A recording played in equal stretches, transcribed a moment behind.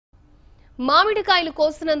మామిడికాయలు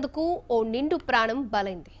కోసినందుకు ఓ నిండు ప్రాణం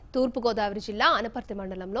బలైంది. తూర్పు గోదావరి జిల్లా అనపర్తి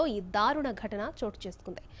మండలంలో ఈ దారుణ ఘటన చోటు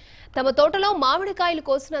చేసుకుంది. తమ తోటలో మామిడికాయలు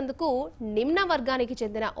కోసినందుకు నిమ్న వర్గానికి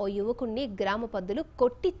చెందిన ఓ యువకుణ్ణి గ్రామ పెద్దలు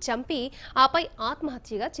కొట్టి చంపి ఆపై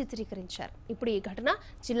ఆత్మహత్యగా చిత్రీకరించారు. ఇప్పుడు ఈ ఘటన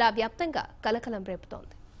జిల్లా వ్యాప్తంగా కలకలం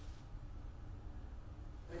రేపుతోంది.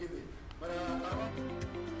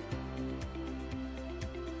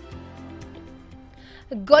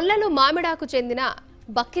 గొల్లలు మామిడాకు చెందిన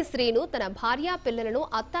బక్కి శ్రీను తన భార్య పిల్లలను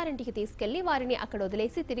అత్తారింటికి తీసుకెళ్లి వారిని అక్కడ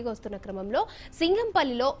వదిలేసి తిరిగి వస్తున్న క్రమంలో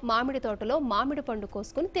సింగంపల్లిలో మామిడి తోటలో మామిడి పండు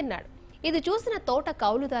కోసుకుని తిన్నాడు. ఇది చూసిన తోట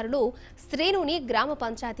కౌలుదారులు శ్రీనుని గ్రామ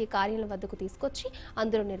పంచాయతీ కార్యాలయం వద్దకు తీసుకొచ్చి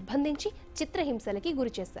అందులో నిర్బంధించి చిత్రహింసలకి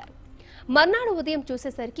గురి చేశారు. మర్నాడు ఉదయం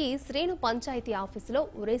చూసేసరికి శ్రీను పంచాయతీ ఆఫీసులో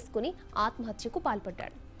ఉరేసుకుని ఆత్మహత్యకు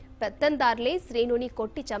పాల్పడ్డాడు. పెత్తందారులే శ్రీనుని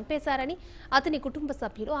కొట్టి చంపేశారని అతని కుటుంబ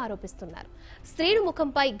సభ్యులు ఆరోపిస్తున్నారు. శ్రీను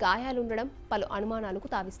ముఖంపై గాయాలుండడం పలు అనుమానాలకు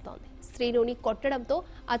తావిస్తోంది. శ్రీనుని కొట్టడంతో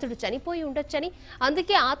అతడు చనిపోయి ఉండొచ్చని,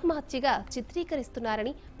 అందుకే ఆత్మహత్యగా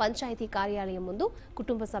చిత్రీకరిస్తున్నారని పంచాయతీ కార్యాలయం ముందు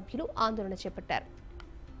కుటుంబ సభ్యులు ఆందోళన చేపట్టారు.